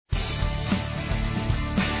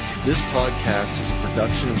This podcast is a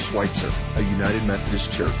production of Schweitzer, a United Methodist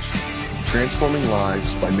Church, transforming lives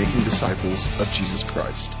by making disciples of Jesus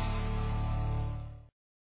Christ.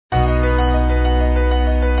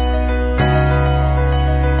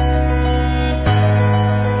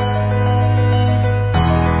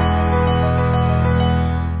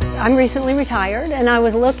 I'm recently retired, and I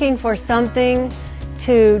was looking for something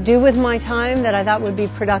to do with my time that I thought would be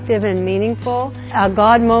productive and meaningful. A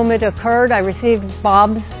God moment occurred. I received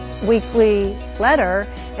Bob's weekly letter,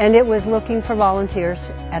 and it was looking for volunteers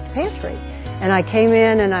at the pantry. And I came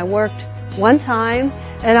in and I worked one time,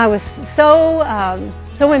 and I was so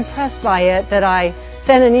impressed by it that I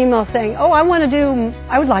sent an email saying,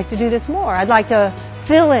 I would like to do this more. I'd like to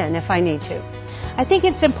fill in if I need to. I think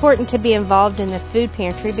it's important to be involved in the food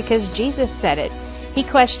pantry because Jesus said it. He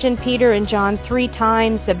questioned Peter and John 3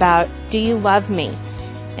 times about, "Do you love me?"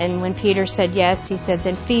 And when Peter said yes, he said,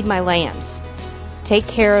 "Then feed my lambs. Take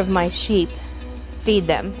care of my sheep. Feed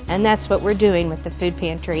them." And that's what we're doing with the food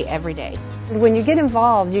pantry every day. When you get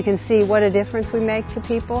involved, you can see what a difference we make to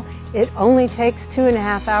people. It only takes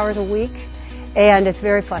 2.5 hours a week, and it's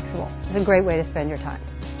very flexible. It's a great way to spend your time.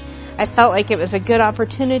 I felt like it was a good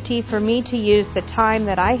opportunity for me to use the time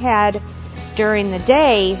that I had during the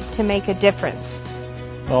day to make a difference.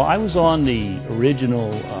 Well, I was on the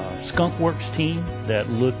original Skunk Works team that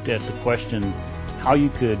looked at the question how you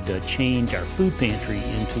could change our food pantry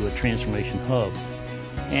into a transformation hub.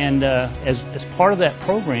 And as part of that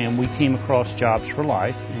program, we came across Jobs for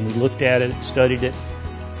Life, and we looked at it, studied it,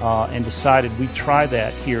 and decided we'd try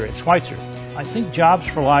that here at Schweitzer. I think Jobs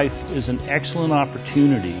for Life is an excellent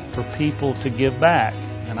opportunity for people to give back,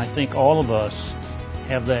 and I think all of us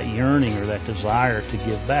have that yearning or that desire to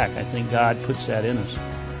give back. I think God puts that in us.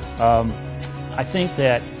 I think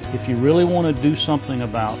that if you really want to do something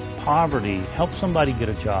about poverty, help somebody get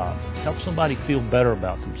a job, help somebody feel better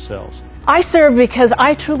about themselves. I serve because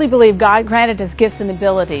I truly believe God granted us gifts and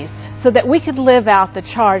abilities so that we could live out the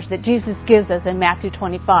charge that Jesus gives us in Matthew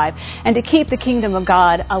 25 and to keep the kingdom of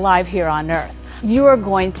God alive here on earth. You are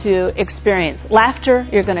going to experience laughter,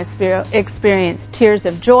 you're going to experience tears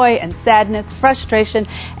of joy and sadness, frustration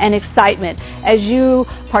and excitement as you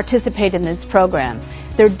participate in this program.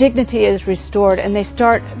 Their dignity is restored, and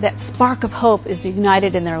that spark of hope is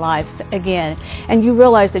ignited in their lives again, and you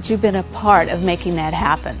realize that you've been a part of making that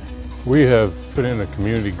happen. We have put in a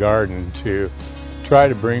community garden to try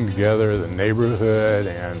to bring together the neighborhood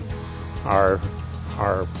and our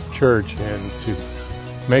church and to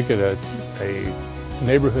make it a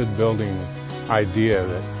neighborhood building idea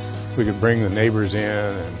that we could bring the neighbors in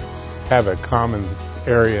and have a common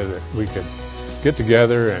area that we could get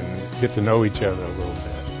together and get to know each other a little bit.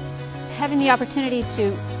 Having the opportunity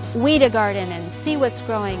to weed a garden and see what's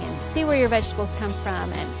growing and see where your vegetables come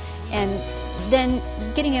from and then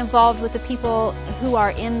getting involved with the people who are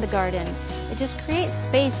in the garden, it just creates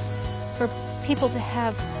space for people to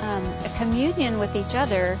have a communion with each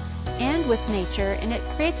other and with nature, and it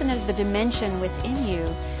creates another dimension within you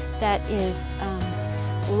that is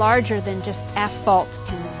larger than just asphalt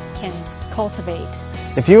can cultivate.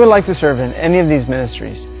 If you would like to serve in any of these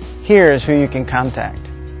ministries, here is who you can contact.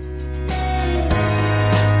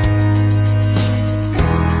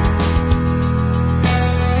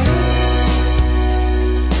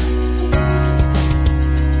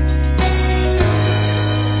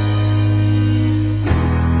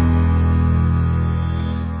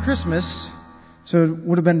 Christmas, so it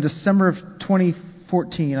would have been December of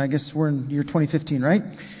 2014. I guess we're in year 2015, right?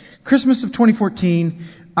 Christmas of 2014,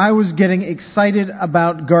 I was getting excited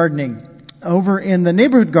about gardening. Over in the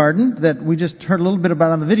neighborhood garden that we just heard a little bit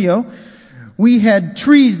about on the video, we had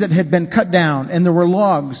trees that had been cut down, and there were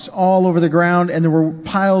logs all over the ground, and there were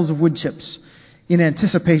piles of wood chips in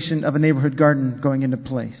anticipation of a neighborhood garden going into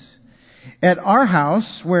place. At our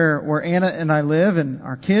house, where Anna and I live and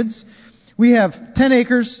our kids, we have 10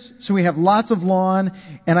 acres, so we have lots of lawn,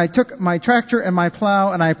 and I took my tractor and my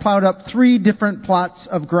plow, and I plowed up 3 different plots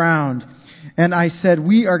of ground. And I said,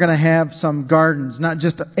 we are going to have some gardens, not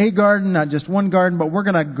just a garden, not just one garden, but we're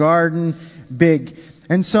going to garden big.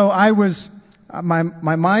 And so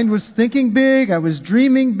my mind was thinking big, I was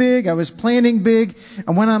dreaming big, I was planning big.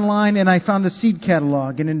 I went online and I found a seed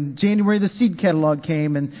catalog, and in January the seed catalog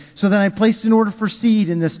came, and so then I placed an order for seed,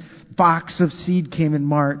 and this box of seed came in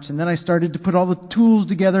March, and then I started to put all the tools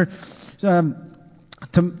together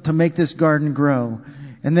to make this garden grow.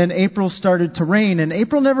 And then April started to rain, and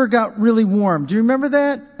April never got really warm. Do you remember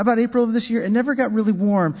that about April of this year? It never got really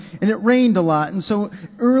warm, and it rained a lot. And so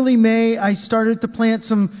early May, I started to plant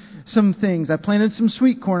some things. I planted some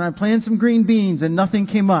sweet corn, I planted some green beans, and nothing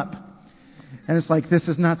came up. And it's like, this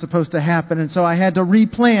is not supposed to happen. And so I had to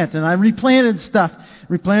replant, and I replanted stuff.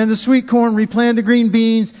 Replanted the sweet corn, replanted the green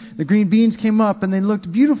beans. The green beans came up, and they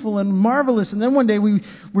looked beautiful and marvelous. And then one day we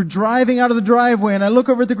were driving out of the driveway, and I look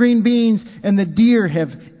over at the green beans, and the deer have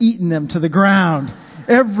eaten them to the ground.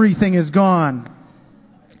 Everything is gone.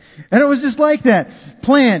 And it was just like that.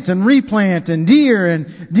 Plant and replant and deer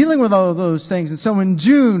and dealing with all of those things. And so in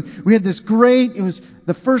June, we had this great, it was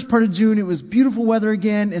the first part of June, it was beautiful weather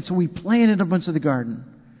again. And so we planted a bunch of the garden.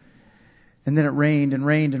 And then it rained and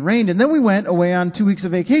rained and rained. And then we went away on 2 weeks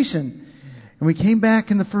of vacation. And we came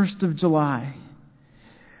back in the 1st of July.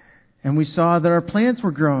 And we saw that our plants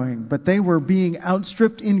were growing, but they were being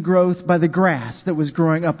outstripped in growth by the grass that was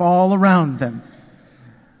growing up all around them.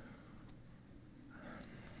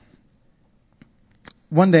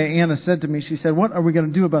 One day, Anna said to me, she said, what are we going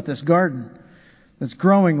to do about this garden that's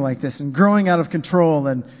growing like this and growing out of control?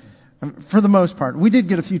 And for the most part, we did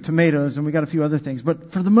get a few tomatoes and we got a few other things,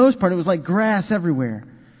 but for the most part, it was like grass everywhere.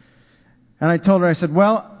 And I told her, I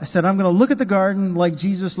said, I'm going to look at the garden like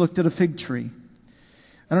Jesus looked at a fig tree.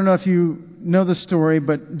 I don't know if you know the story,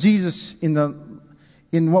 but Jesus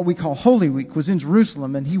in what we call Holy Week was in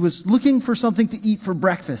Jerusalem, and he was looking for something to eat for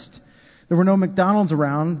breakfast. There were no McDonald's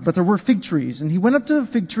around, but there were fig trees. And he went up to the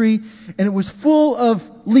fig tree, and it was full of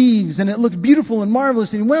leaves, and it looked beautiful and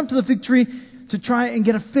marvelous. And he went up to the fig tree to try and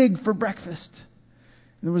get a fig for breakfast.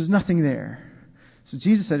 And there was nothing there. So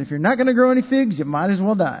Jesus said, if you're not going to grow any figs, you might as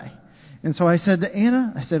well die. And so I said to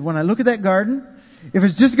Anna, I said, when I look at that garden, if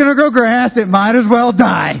it's just going to grow grass, it might as well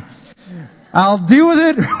die. I'll deal with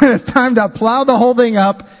it when it's time to plow the whole thing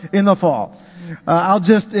up in the fall.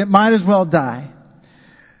 It might as well die.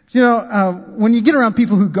 You know, when you get around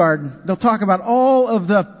people who garden, they'll talk about all of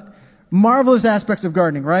the marvelous aspects of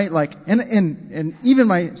gardening, right? Like, and even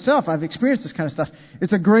myself, I've experienced this kind of stuff.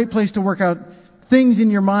 It's a great place to work out things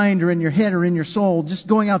in your mind or in your head or in your soul, just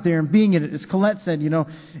going out there and being in it. As Colette said, you know,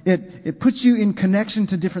 it puts you in connection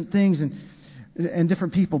to different things and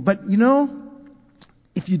different people. But, you know,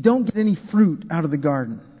 if you don't get any fruit out of the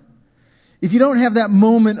garden, if you don't have that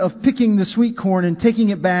moment of picking the sweet corn and taking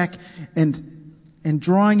it back and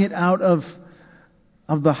drawing it out of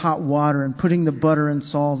the hot water and putting the butter and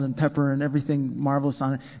salt and pepper and everything marvelous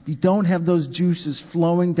on it, if you don't have those juices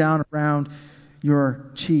flowing down around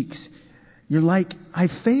your cheeks, you're like, I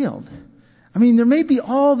failed. I mean, there may be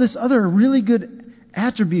all this other really good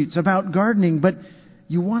attributes about gardening, but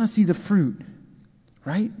you want to see the fruit,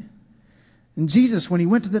 right? And Jesus, when he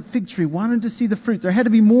went to that fig tree, wanted to see the fruit. There had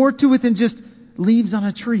to be more to it than just leaves on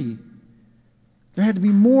a tree. There had to be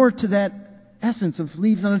more to that essence of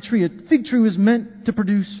leaves on a tree. A fig tree was meant to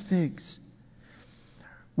produce figs.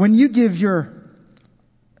 When you give your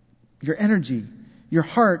energy, your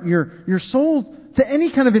heart, your soul to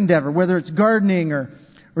any kind of endeavor, whether it's gardening or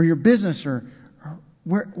your business or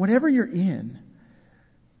whatever you're in,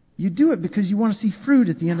 you do it because you want to see fruit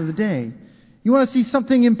at the end of the day. You want to see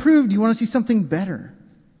something improved. You want to see something better.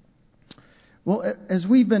 Well, as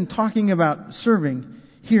we've been talking about serving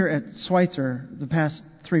here at Schweitzer the past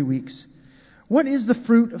 3 weeks, what is the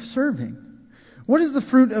fruit of serving? What is the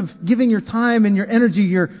fruit of giving your time and your energy,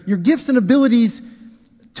 your gifts and abilities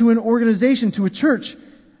to an organization, to a church,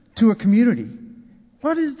 to a community?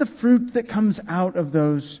 What is the fruit that comes out of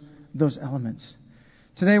those elements?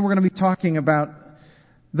 Today we're going to be talking about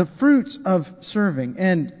the fruits of serving.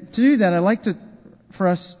 And to do that, I'd like for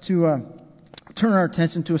us to turn our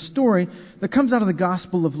attention to a story that comes out of the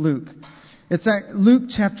Gospel of Luke. It's at Luke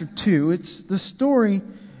chapter 2. It's the story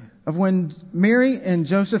of when Mary and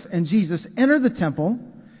Joseph and Jesus enter the temple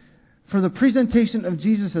for the presentation of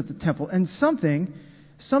Jesus at the temple. And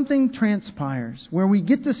something transpires where we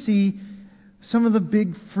get to see some of the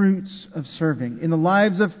big fruits of serving in the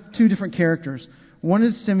lives of two different characters. One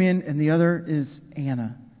is Simeon and the other is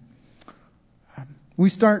Anna. We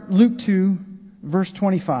start Luke 2, verse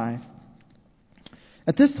 25.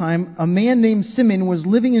 At this time, a man named Simeon was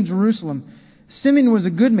living in Jerusalem. Simeon was a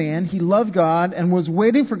good man. He loved God and was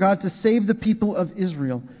waiting for God to save the people of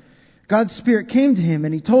Israel. God's Spirit came to him,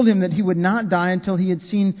 and he told him that he would not die until he had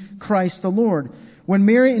seen Christ the Lord. When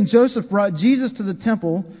Mary and Joseph brought Jesus to the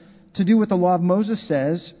temple to do what the law of Moses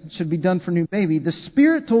says should be done for a new baby, the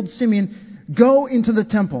Spirit told Simeon, "Go into the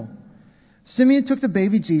temple." Simeon took the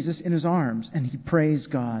baby Jesus in his arms, and he praised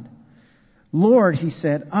God. "Lord," he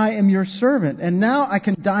said, "I am your servant, and now I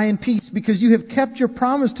can die in peace because you have kept your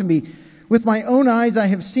promise to me. With my own eyes I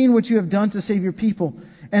have seen what you have done to save your people,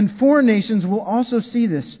 and foreign nations will also see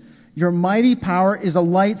this. Your mighty power is a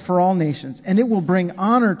light for all nations, and it will bring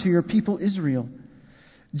honor to your people Israel."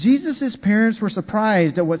 Jesus' parents were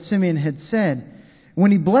surprised at what Simeon had said.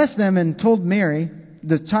 When he blessed them and told Mary,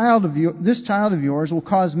 this child of yours will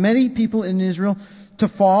cause many people in Israel to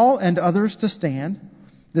fall and others to stand.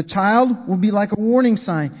 The child will be like a warning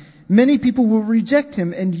sign. Many people will reject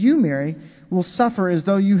him, and you, Mary, will suffer as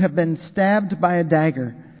though you have been stabbed by a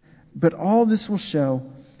dagger. But all this will show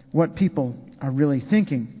what people are really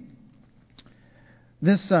thinking.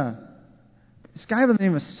 This guy by the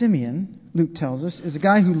name of Simeon, Luke tells us, is a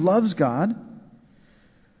guy who loves God,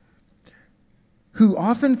 who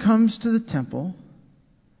often comes to the temple,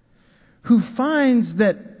 who finds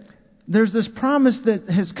that there's this promise that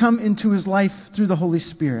has come into his life through the Holy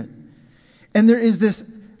Spirit. And there is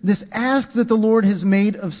this ask that the Lord has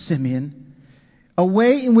made of Simeon, a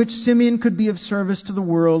way in which Simeon could be of service to the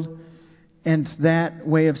world, and that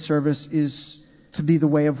way of service is to be the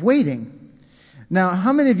way of waiting. Now,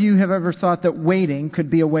 how many of you have ever thought that waiting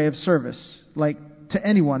could be a way of service, like to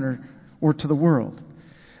anyone or to the world?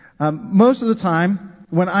 Most of the time,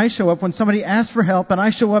 when I show up, when somebody asks for help, and I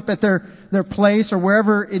show up at their place or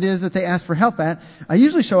wherever it is that they ask for help at, I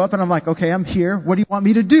usually show up and I'm like, okay, I'm here. What do you want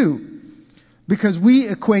me to do? Because we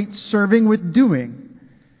equate serving with doing.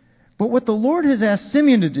 But what the Lord has asked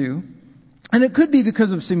Simeon to do, and it could be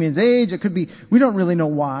because of Simeon's age, it could be, we don't really know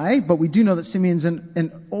why, but we do know that Simeon's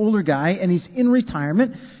an older guy and he's in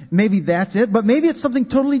retirement. Maybe that's it, but maybe it's something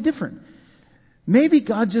totally different. Maybe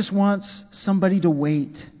God just wants somebody to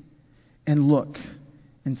wait and look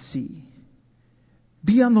and see.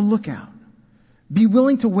 Be on the lookout. Be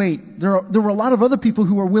willing to wait. There were a lot of other people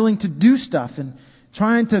who were willing to do stuff and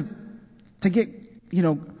trying to get,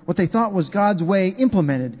 what they thought was God's way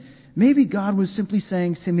implemented. Maybe God was simply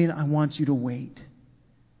saying, Simeon, I want you to wait.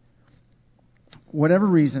 Whatever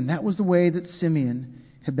reason, that was the way that Simeon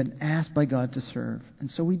had been asked by God to serve. And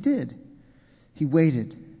so he did. He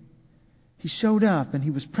waited. He showed up and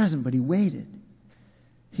he was present, but he waited.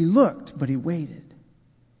 He looked, but he waited.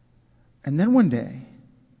 And then one day,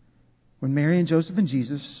 when Mary and Joseph and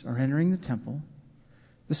Jesus are entering the temple,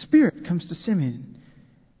 the Spirit comes to Simeon.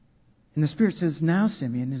 And the Spirit says, now,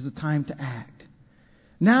 Simeon, is the time to act.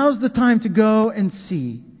 Now's the time to go and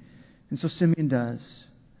see. And so Simeon does.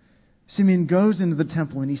 Simeon goes into the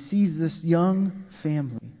temple and he sees this young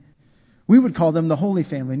family. We would call them the Holy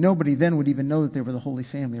Family. Nobody then would even know that they were the Holy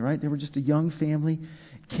Family, right? They were just a young family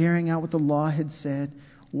carrying out what the law had said,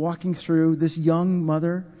 walking through, this young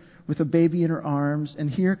mother with a baby in her arms, and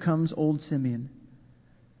here comes old Simeon.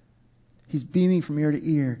 He's beaming from ear to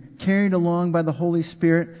ear, carried along by the Holy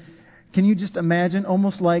Spirit. Can you just imagine,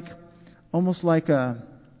 almost like a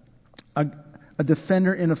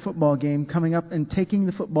defender in a football game coming up and taking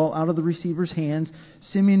the football out of the receiver's hands?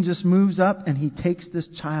 Simeon just moves up and he takes this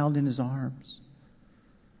child in his arms.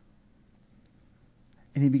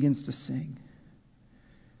 And he begins to sing.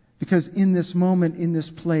 Because in this moment, in this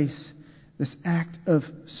place, this act of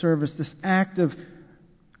service, this act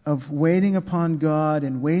of waiting upon God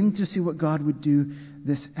and waiting to see what God would do,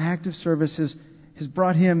 this act of service has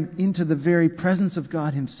brought him into the very presence of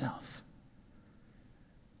God himself.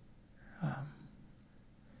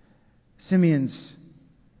 Simeon's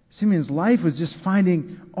life was just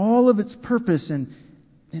finding all of its purpose and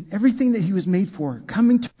everything that he was made for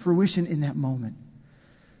coming to fruition in that moment.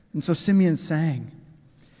 And so Simeon sang.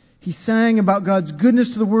 He sang about God's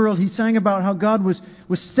goodness to the world. He sang about how God was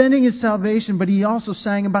sending his salvation, but he also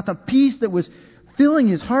sang about the peace that was filling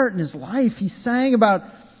his heart and his life. He sang about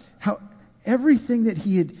how everything that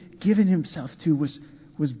he had given himself to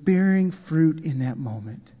was bearing fruit in that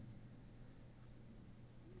moment.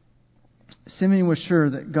 Simeon was sure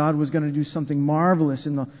that God was going to do something marvelous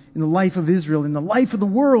in the life of Israel, in the life of the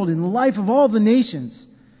world, in the life of all the nations.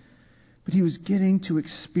 But he was getting to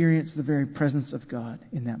experience the very presence of God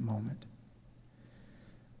in that moment.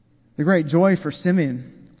 The great joy for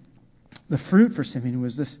Simeon, the fruit for Simeon,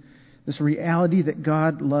 was this reality that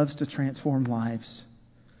God loves to transform lives.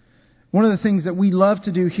 One of the things that we love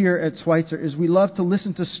to do here at Schweitzer is we love to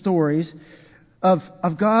listen to stories of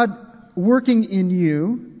God working in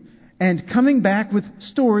you and coming back with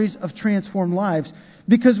stories of transformed lives.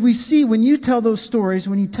 Because we see, when you tell those stories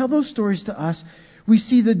to us, we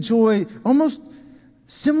see the joy almost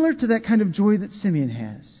similar to that kind of joy that Simeon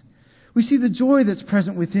has. We see the joy that's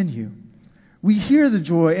present within you. We hear the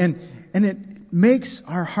joy, and it makes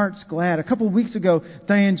our hearts glad. A couple of weeks ago,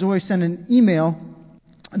 Diane Joy sent an email.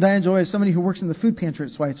 Diane Joy is somebody who works in the food pantry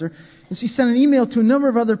at Schweitzer, and she sent an email to a number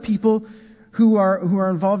of other people who are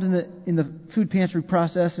involved in the food pantry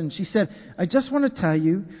process, and she said, I just want to tell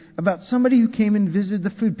you about somebody who came and visited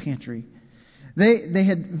the food pantry. They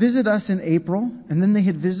had visited us in April, and then they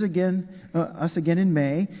had visited us again in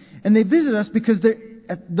May, and they visited us because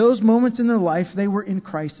at those moments in their life they were in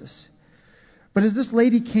crisis. But as this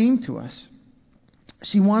lady came to us,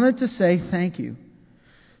 she wanted to say thank you.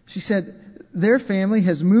 She said their family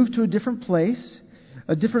has moved to a different place,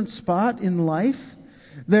 a different spot in life.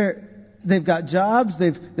 They've got jobs,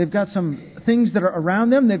 they've got some things that are around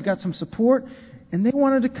them, they've got some support, and they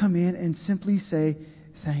wanted to come in and simply say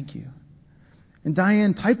thank you. And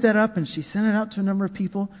Diane typed that up and she sent it out to a number of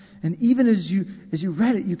people. And even as you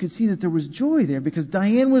read it, you could see that there was joy there, because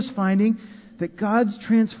Diane was finding that God's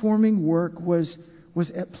transforming work was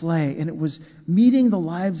at play, and it was meeting the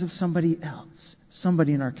lives of somebody else,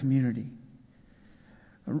 somebody in our community.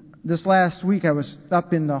 This last week I was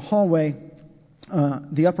up in the hallway,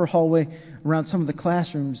 the upper hallway around some of the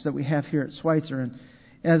classrooms that we have here at Schweitzer. And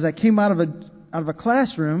as I came out of a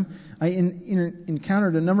classroom, I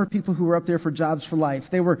encountered a number of people who were up there for Jobs for Life.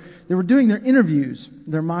 They were doing their interviews,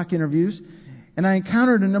 their mock interviews, and I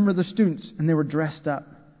encountered a number of the students, and they were dressed up.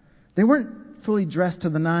 They weren't fully dressed to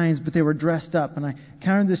the nines, but they were dressed up. And I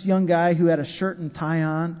encountered this young guy who had a shirt and tie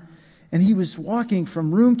on, and he was walking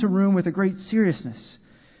from room to room with a great seriousness,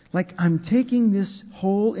 like, I'm taking this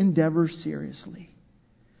whole endeavor seriously.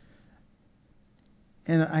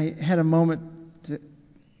 And I had a moment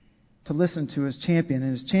to listen to his champion,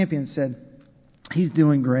 and his champion said, he's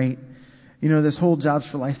doing great. You know, this whole Jobs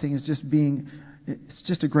for Life thing is it's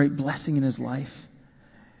just a great blessing in his life.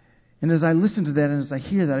 And as I listen to that, and as I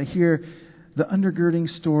hear that, I hear the undergirding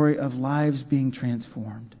story of lives being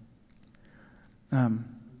transformed.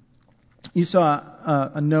 You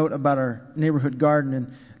saw a note about our neighborhood garden, and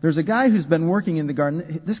there's a guy who's been working in the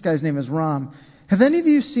garden. This guy's name is Ram. Have any of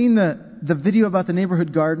you seen the video about the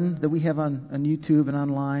neighborhood garden that we have on YouTube and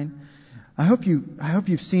online? I hope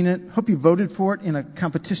you've seen it. Hope you voted for it in a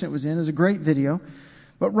competition it was in. It was a great video.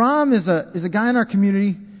 But Ram is a guy in our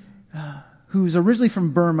community who's originally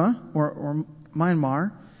from Burma or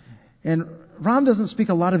Myanmar, and Ram doesn't speak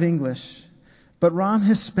a lot of English, but Ram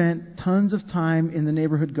has spent tons of time in the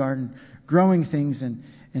neighborhood garden, growing things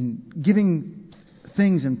and giving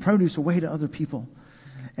things and produce away to other people.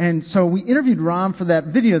 And so we interviewed Ram for that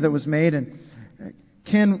video that was made, and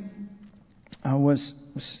Ken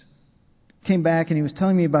came back and he was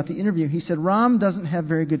telling me about the interview. He said Ram doesn't have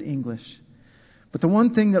very good English, but the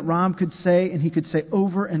one thing that Ram could say, and he could say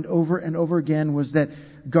over and over and over again, was that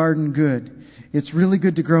garden good. It's really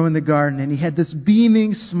good to grow in the garden. And he had this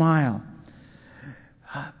beaming smile.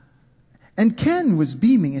 And Ken was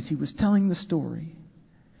beaming as he was telling the story.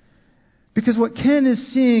 Because what Ken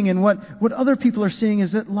is seeing and what other people are seeing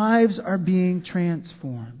is that lives are being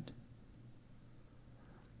transformed.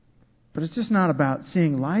 But it's just not about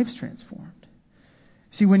seeing lives transformed.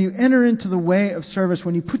 See, when you enter into the way of service,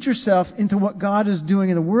 when you put yourself into what God is doing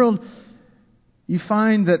in the world, you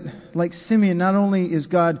find that, like Simeon, not only is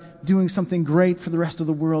God doing something great for the rest of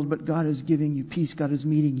the world, but God is giving you peace. God is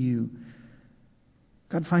meeting you.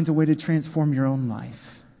 God finds a way to transform your own life.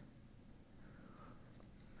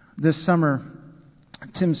 This summer,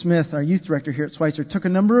 Tim Smith, our youth director here at Schweitzer, took a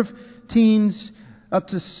number of teens up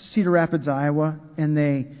to Cedar Rapids, Iowa, and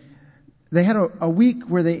they had a week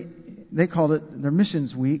where they called it their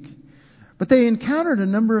missions week. But they encountered a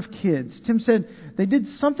number of kids. Tim said they did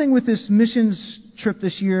something with this missions trip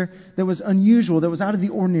this year that was unusual, that was out of the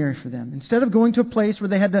ordinary for them. Instead of going to a place where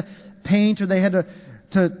they had to paint or they had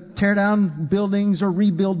to tear down buildings or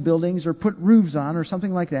rebuild buildings or put roofs on or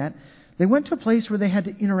something like that, they went to a place where they had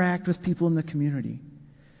to interact with people in the community.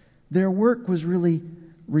 Their work was really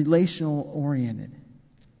relational oriented.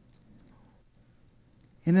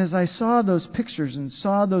 And as I saw those pictures and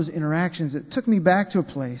saw those interactions, it took me back to a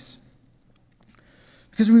place.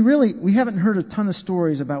 Because we haven't heard a ton of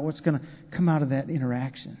stories about what's going to come out of that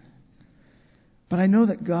interaction. But I know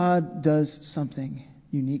that God does something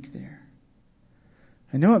unique there.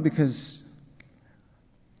 I know it because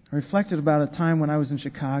I reflected about a time when I was in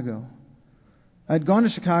Chicago. I'd gone to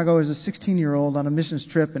Chicago as a 16-year-old on a missions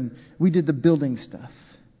trip, and we did the building stuff.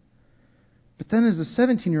 But then as a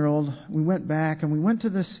 17-year-old, we went back and we went to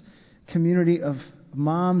this community of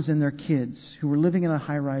moms and their kids who were living in a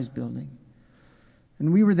high-rise building.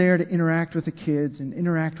 And we were there to interact with the kids and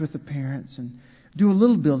interact with the parents and do a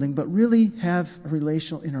little building, but really have a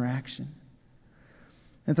relational interaction.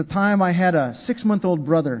 At the time, I had a 6-month-old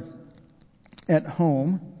brother at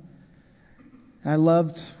home. I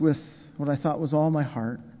loved with what I thought was all my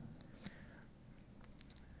heart.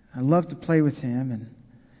 I loved to play with him, and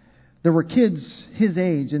there were kids his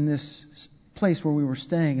age in this place where we were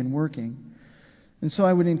staying and working. And so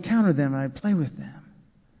I would encounter them and I'd play with them.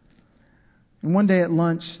 And one day at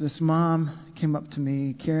lunch, this mom came up to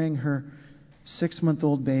me carrying her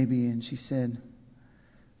 6-month-old baby, and she said,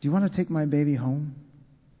 "Do you want to take my baby home?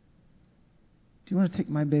 Do you want to take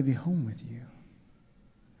my baby home with you?"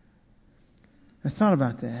 I thought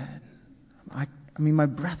about that. I mean, my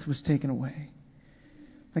breath was taken away.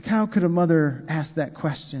 Like, how could a mother ask that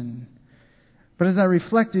question? But as I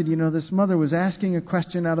reflected, this mother was asking a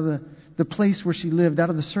question out of the place where she lived, out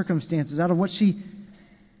of the circumstances, out of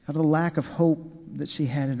the lack of hope that she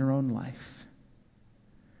had in her own life.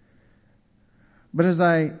 But as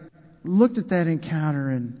I looked at that encounter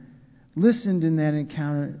and listened in that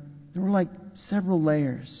encounter, there were like several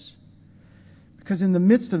layers. Because in the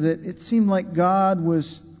midst of it, it seemed like God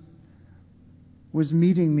was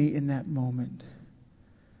meeting me in that moment.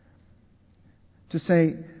 To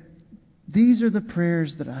say, these are the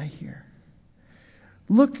prayers that I hear.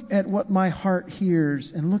 Look at what my heart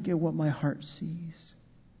hears and look at what my heart sees.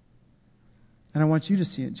 And I want you to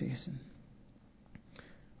see it, Jason.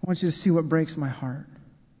 I want you to see what breaks my heart.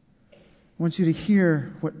 I want you to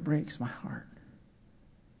hear what breaks my heart.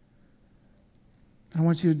 I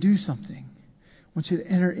want you to do something. I want you to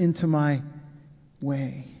enter into my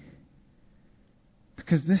way.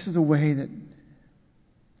 Because this is a way that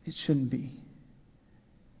it shouldn't be.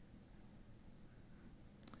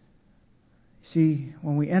 See,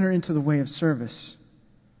 when we enter into the way of service,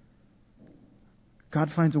 God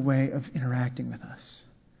finds a way of interacting with us,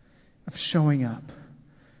 of showing up.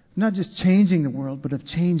 Not just changing the world, but of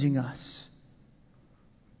changing us.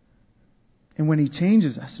 And when He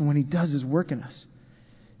changes us, and when He does His work in us,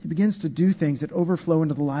 He begins to do things that overflow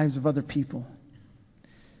into the lives of other people.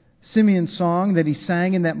 Simeon's song that he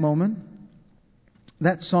sang in that moment,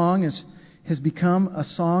 that song has become a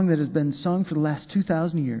song that has been sung for the last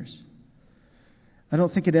 2,000 years. I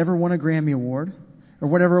don't think it ever won a Grammy Award, or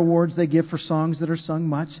whatever awards they give for songs that are sung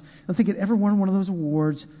much. I don't think it ever won one of those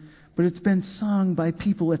awards, but it's been sung by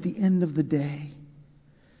people at the end of the day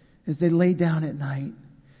as they lay down at night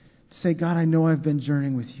to say, God, I know I've been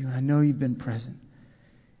journeying with you, and I know you've been present.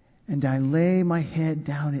 And I lay my head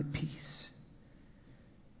down at peace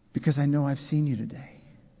because I know I've seen you today.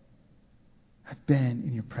 I've been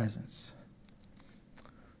in your presence.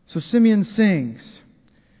 So Simeon sings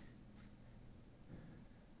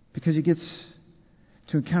because he gets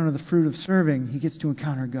to encounter the fruit of serving. He gets to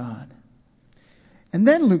encounter God. And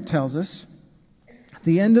then Luke tells us, at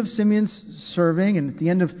the end of Simeon's serving and at the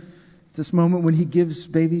end of this moment when he gives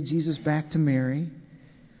baby Jesus back to Mary,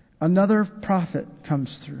 another prophet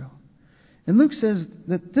comes through. And Luke says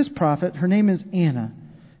that this prophet, her name is Anna.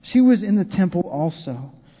 She was in the temple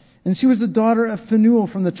also. And she was the daughter of Phanuel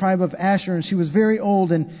from the tribe of Asher, and she was very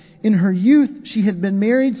old. And in her youth she had been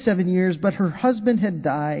married 7 years, but her husband had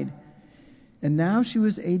died. And now she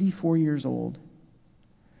was 84 years old.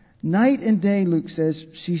 Night and day, Luke says,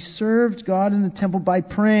 she served God in the temple by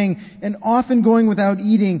praying and often going without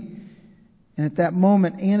eating. And at that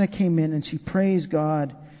moment, Anna came in and she praised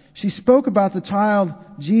God. She spoke about the child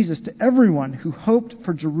Jesus to everyone who hoped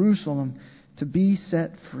for Jerusalem to be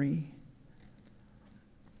set free.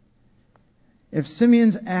 If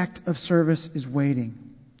Simeon's act of service is waiting,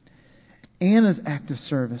 Anna's act of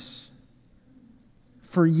service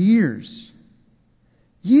for years,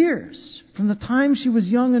 from the time she was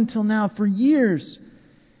young until now, for years,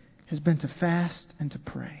 has been to fast and to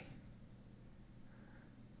pray.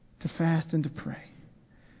 To fast and to pray.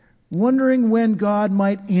 Wondering when God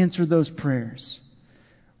might answer those prayers.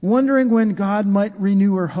 Wondering when God might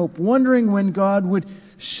renew her hope. Wondering when God would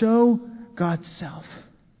show God's self.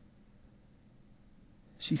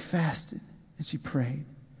 She fasted and she prayed.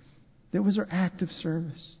 That was her act of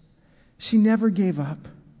service. She never gave up.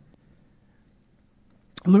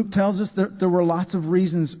 Luke tells us that there were lots of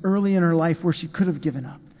reasons early in her life where she could have given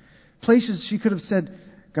up. Places she could have said,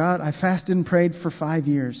 God, I fasted and prayed for 5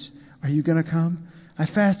 years. Are you going to come? I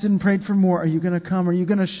fasted and prayed for more. Are you going to come? Are you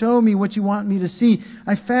going to show me what you want me to see?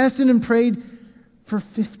 I fasted and prayed for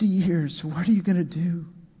 50 years. What are you going to do?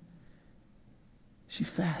 She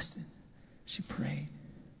fasted. She prayed.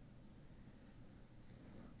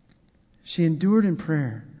 She endured in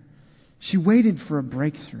prayer. She waited for a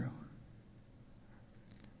breakthrough.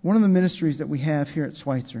 One of the ministries that we have here at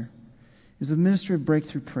Schweitzer is the ministry of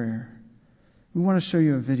breakthrough prayer. We want to show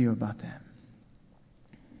you a video about that.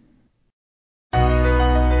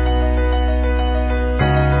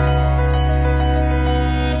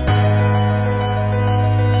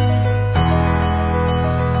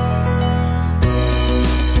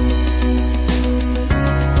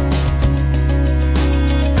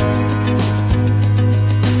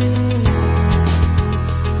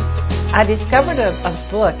 I discovered a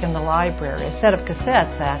book in the library, a set of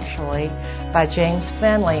cassettes actually, by James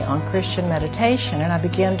Finley on Christian meditation, and I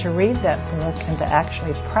began to read that book and to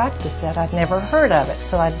actually practice that. I'd never heard of it,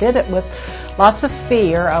 so I did it with lots of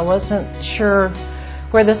fear. I wasn't sure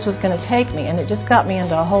where this was going to take me. And it just got me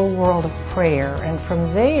into a whole world of prayer. And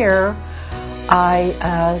from there,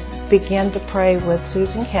 I began to pray with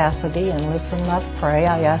Susan Cassidy and Listen, Love, Pray.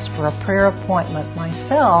 I asked for a prayer appointment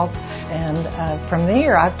myself. And from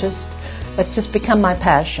there, it's just become my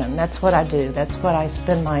passion. That's what I do. That's what I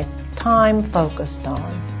spend my time focused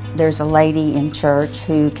on. There's a lady in church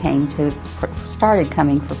who started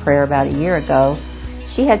coming for prayer about a year ago.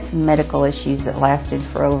 She had some medical issues that lasted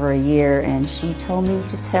for over a year, and she told me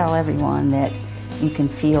to tell everyone that you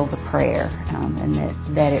can feel the prayer and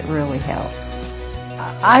that it really helps.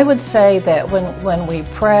 I would say that when we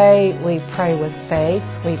pray with faith,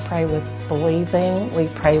 we pray with believing,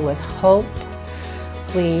 we pray with hope.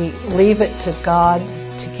 We leave it to God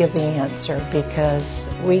to give the answer, because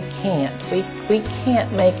we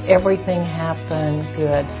can't make everything happen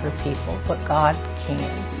good for people, but God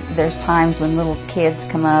can. There's times when little kids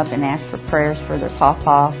come up and ask for prayers for their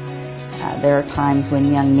pawpaw. There are times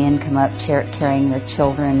when young men come up carrying their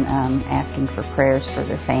children, asking for prayers for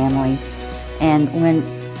their family. And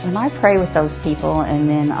when I pray with those people and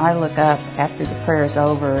then I look up after the prayer is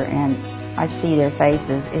over and I see their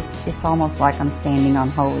faces, it's almost like I'm standing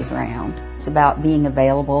on holy ground. It's about being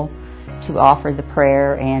available to offer the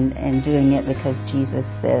prayer and doing it because Jesus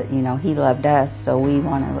said, He loved us, so we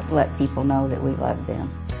want to let people know that we love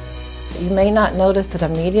them. You may not notice it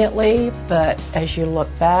immediately, but as you look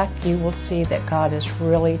back, you will see that God has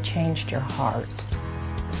really changed your heart.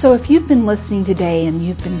 So if you've been listening today and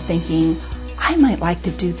you've been thinking, I might like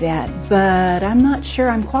to do that, but I'm not sure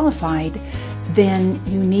I'm qualified, then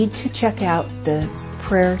you need to check out the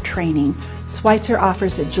prayer training. Schweitzer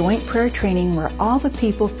offers a joint prayer training where all the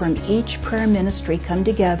people from each prayer ministry come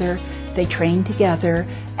together, they train together,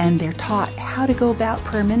 and they're taught how to go about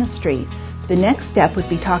prayer ministry. The next step would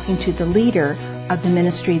be talking to the leader of the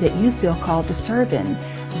ministry that you feel called to serve in.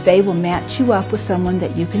 They will match you up with someone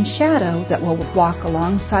that you can shadow that will walk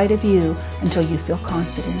alongside of you until you feel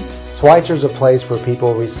confident. Schweitzer is a place where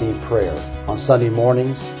people receive prayer on Sunday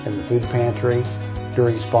mornings, in the food pantry,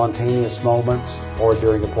 during spontaneous moments, or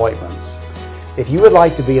during appointments. If you would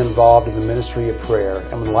like to be involved in the ministry of prayer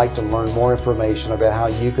and would like to learn more information about how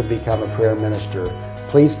you can become a prayer minister,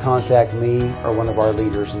 please contact me or one of our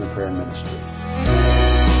leaders in the prayer ministry.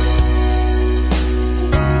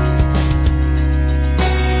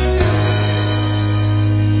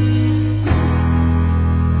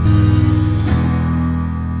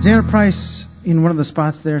 Janet Price, in one of the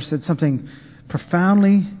spots there, said something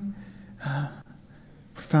profoundly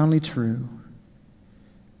true.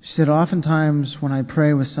 She said, oftentimes when I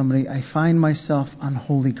pray with somebody, I find myself on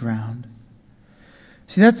holy ground.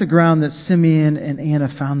 See, that's the ground that Simeon and Anna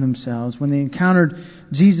found themselves when they encountered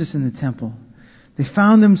Jesus in the temple. They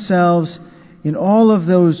found themselves in all of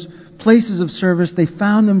those places of service. They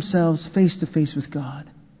found themselves face to face with God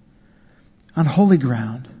on holy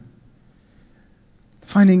ground.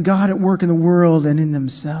 Finding God at work in the world and in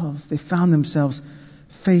themselves. They found themselves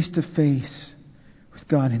face to face with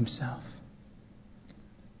God Himself.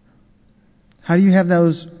 How do you have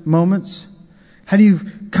those moments? How do you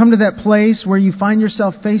come to that place where you find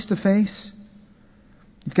yourself face to face?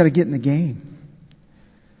 You've got to get in the game.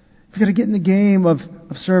 You've got to get in the game of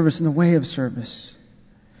service, in the way of service.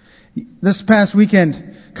 This past weekend,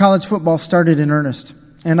 college football started in earnest.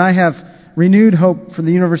 And I have renewed hope for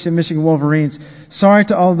the University of Michigan Wolverines. Sorry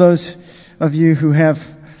to all those of you who have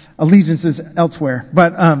allegiances elsewhere.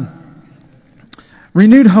 But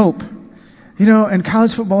renewed hope. And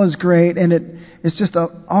college football is great, and it's just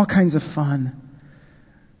all kinds of fun.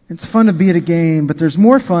 It's fun to be at a game, but there's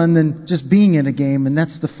more fun than just being at a game, and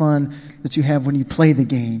that's the fun that you have when you play the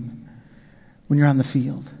game, when you're on the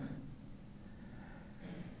field.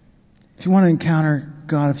 If you want to encounter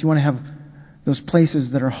God, if you want to have those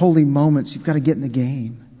places that are holy moments, you've got to get in the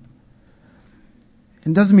game.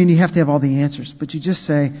 It doesn't mean you have to have all the answers, but you just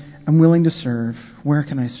say, I'm willing to serve. Where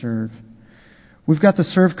can I serve? We've got the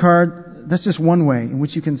serve card. That's just one way in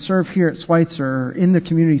which you can serve here at Schweitzer or in the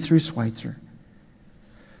community through Schweitzer.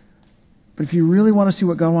 But if you really want to see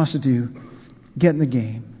what God wants to do, get in the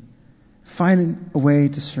game. Find a way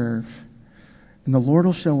to serve. And the Lord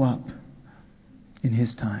will show up in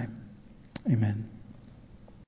His time. Amen.